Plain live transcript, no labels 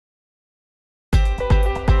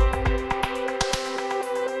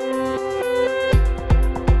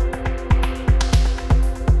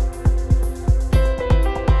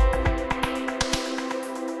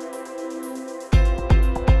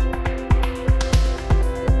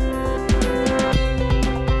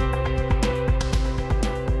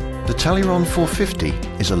Talyrond 450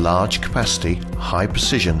 is a large capacity, high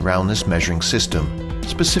precision roundness measuring system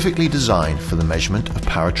specifically designed for the measurement of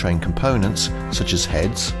powertrain components such as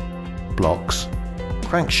heads, blocks,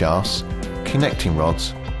 crankshafts, connecting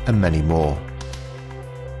rods and many more.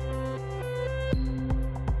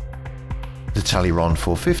 The Talyrond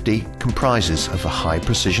 450 comprises of a high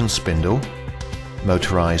precision spindle,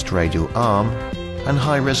 motorized radial arm and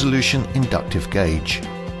high resolution inductive gauge.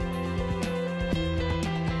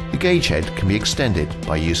 The gauge head can be extended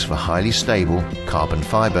by use of a highly stable carbon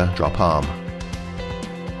fibre drop arm.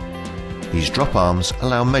 These drop arms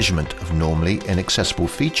allow measurement of normally inaccessible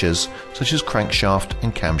features such as crankshaft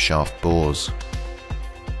and camshaft bores.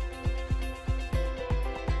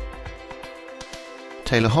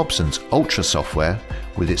 Taylor Hobson's Ultra software,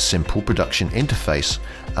 with its simple production interface,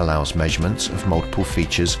 allows measurements of multiple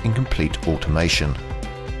features in complete automation.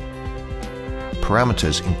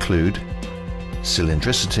 Parameters include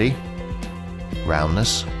cylindricity,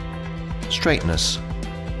 roundness, straightness,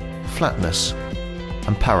 flatness,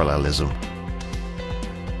 and parallelism.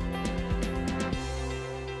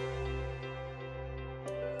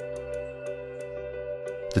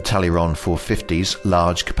 The Talyrond 450's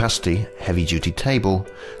large capacity, heavy duty table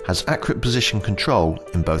has accurate position control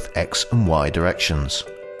in both X and Y directions.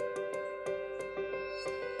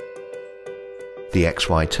 The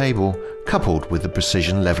XY table, coupled with the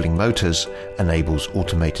precision leveling motors, enables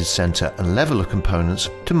automated center and leveler components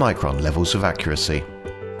to micron levels of accuracy.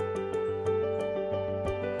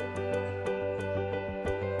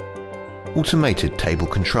 Automated table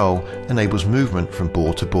control enables movement from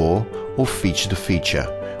bore to bore or feature to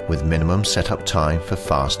feature, with minimum setup time for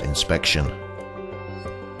fast inspection.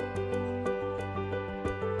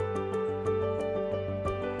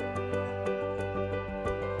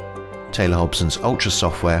 Taylor Hobson's Ultra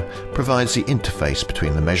software provides the interface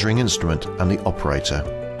between the measuring instrument and the operator.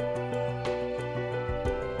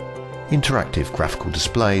 Interactive graphical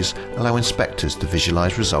displays allow inspectors to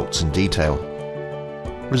visualize results in detail.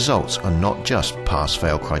 Results are not just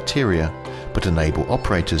pass-fail criteria, but enable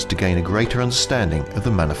operators to gain a greater understanding of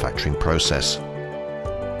the manufacturing process.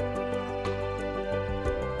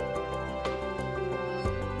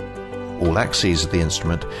 All axes of the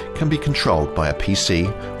instrument can be controlled by a PC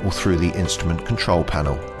or through the instrument control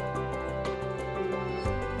panel.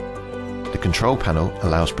 The control panel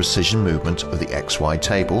allows precision movement of the XY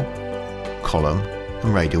table, column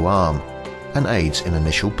and radial arm, and aids in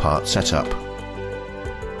initial part setup.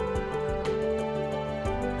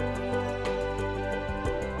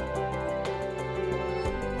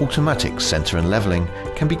 Automatic center and leveling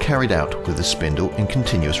can be carried out with the spindle in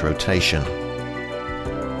continuous rotation.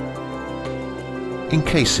 In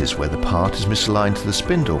cases where the part is misaligned to the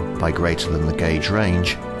spindle by greater than the gauge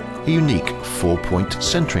range, a unique 4-point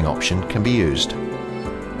centering option can be used.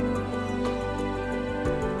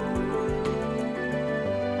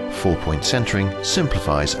 4-point centering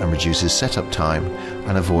simplifies and reduces setup time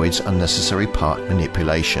and avoids unnecessary part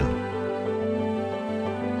manipulation.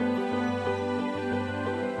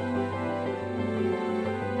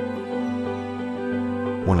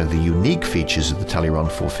 One of the unique features of the Talyrond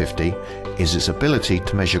 450 is its ability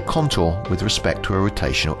to measure contour with respect to a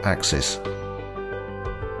rotational axis.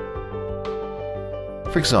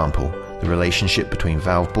 For example, the relationship between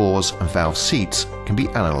valve bores and valve seats can be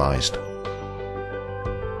analysed.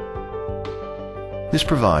 This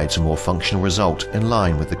provides a more functional result in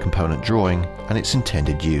line with the component drawing and its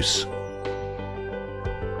intended use.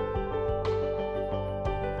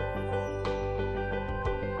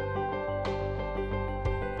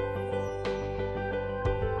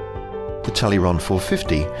 The Talyrond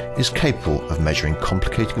 450 is capable of measuring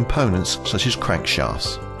complicated components such as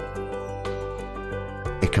crankshafts.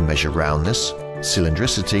 It can measure roundness,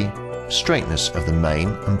 cylindricity, straightness of the main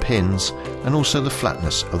and pins, and also the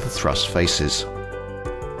flatness of the thrust faces.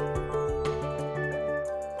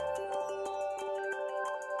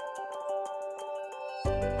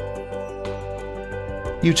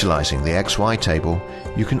 Utilizing the XY table,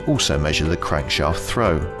 you can also measure the crankshaft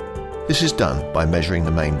throw. This is done by measuring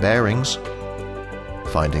the main bearings,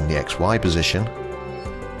 finding the XY position,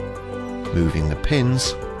 moving the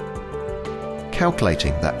pins,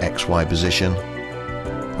 calculating that XY position,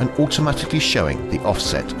 and automatically showing the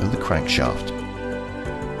offset of the crankshaft.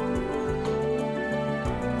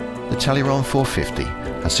 The Talyrond 450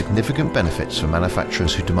 has significant benefits for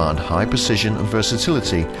manufacturers who demand high precision and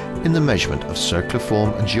versatility in the measurement of circular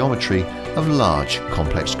form and geometry of large,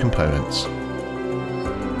 complex components.